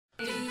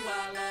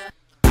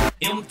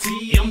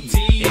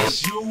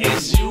MTSU,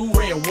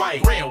 red,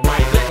 white, black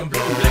and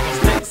blue,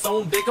 stacks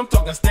on dick. I'm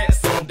talking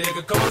stats on dick.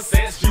 A couple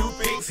cents, few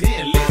pics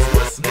here, let's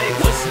what's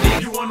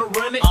next? You wanna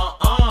run it?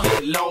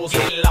 Get lost.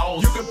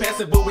 You can pass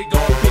it, but we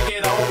gon' pick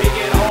it off.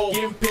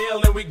 Getting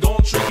pale and we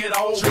gon' trick it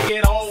off.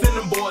 Send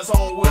them boys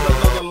home with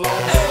another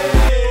loss.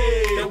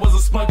 Hey, there was a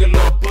spunky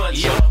little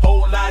bunch.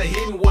 Whole lot of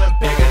hitting, one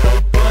pack of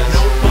no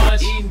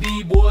punch. Eating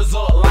these boys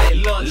up like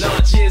lunch.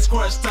 Yeah, it's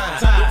crunch time.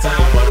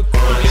 Time for the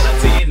crunch. Get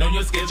a 10 on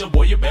your schedule,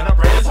 boy, you better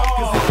press hard.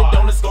 Cause if it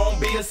don't, it's gon'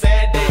 be a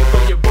sad day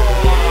for your boys.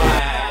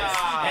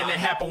 And it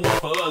happened one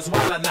for us.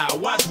 Walla now,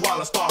 watch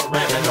Walla start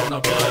rapping on the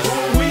bus.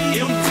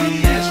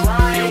 MT, that's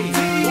right.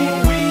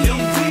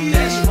 MT,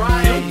 that's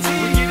right.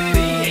 We get it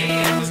in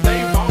and we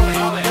stay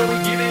ballin'. And we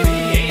get it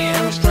in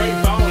and we straight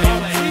ballin'.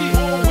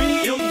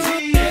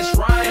 MT, that's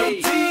right.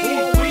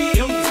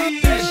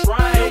 MT, that's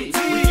right. We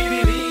get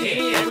it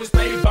in and we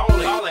stay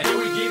ballin'. And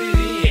we get it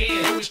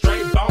in and we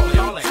straight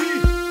ballin'.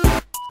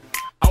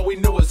 All we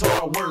know is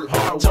hard work.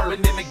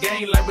 Jumping in the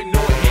game like we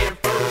know it head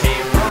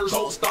first.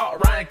 Don't start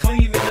riding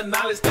clean in the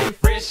knowledge, stay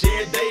fresh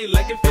every day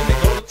like it finna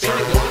go to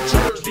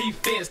church.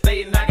 Defense,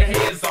 stay knocking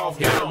heads off.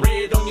 Got a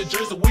red on your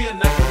jersey, we'll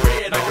knock a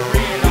red off.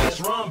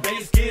 Let's run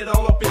base, get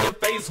all up in your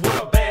face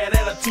with a bad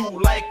attitude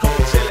like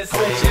Coach Ellis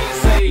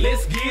say.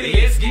 Let's get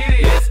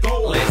it, let's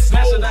go. Let's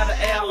smash it out of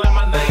the air like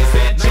my name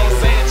Sancho.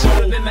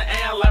 Put it in the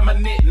air like my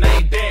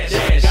nickname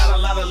Dash. Got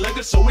a lot of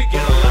liquor, so we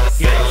get a lot of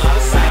sex.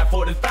 Side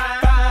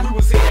 45, we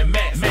was hitting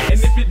max. And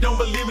if you don't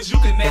believe us, you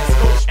can ask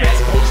Coach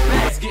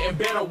Max. Getting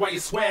better while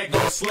your swag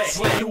on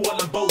slack. You all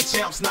the both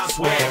champs, not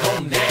swag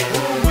on that.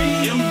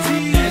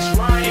 MT, that's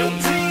right.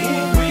 MT,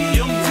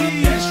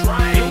 that's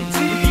right.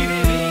 We get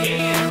it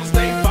in and we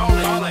stay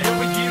ballin'. And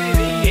we get it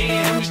in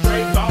and we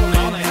straight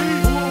ballin'.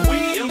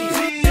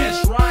 MT, that's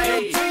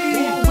right.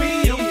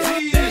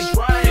 MT, that's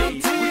right.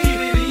 We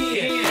get it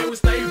in and we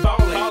stay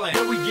ballin'.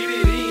 And we get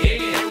it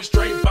in and we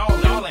straight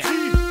ballin'.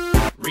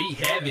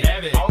 Rehab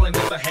it, ballin'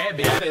 is a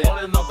habit. On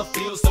and off the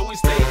field, so we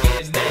stay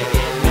getting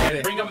at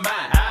it. Bring 'em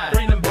out,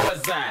 bring them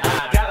boys out.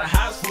 Got a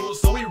high school,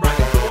 so we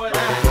rockin' for it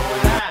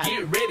out.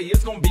 Get ready,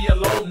 it's gonna be a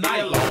long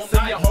night.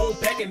 Send your home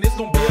packing, it's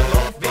gonna be a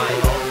long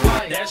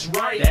flight. That's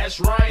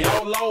right.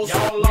 Y'all lost. We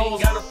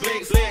ain't gotta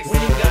flex. We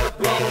ain't gotta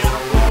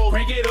flow.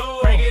 Crank it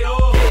up.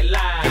 Get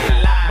live.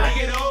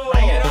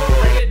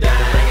 Bring it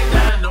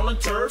down. On the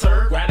turf,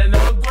 grinding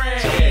on the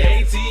ground.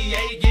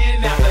 ATA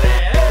getting after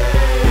that.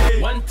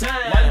 Hey. One time.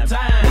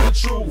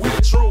 We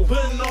the truth.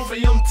 Putting on for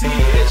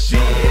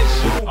MTSU.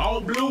 All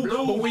blue,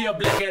 but we a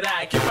black and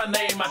eye. Keep our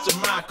name out your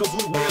mind, cause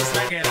we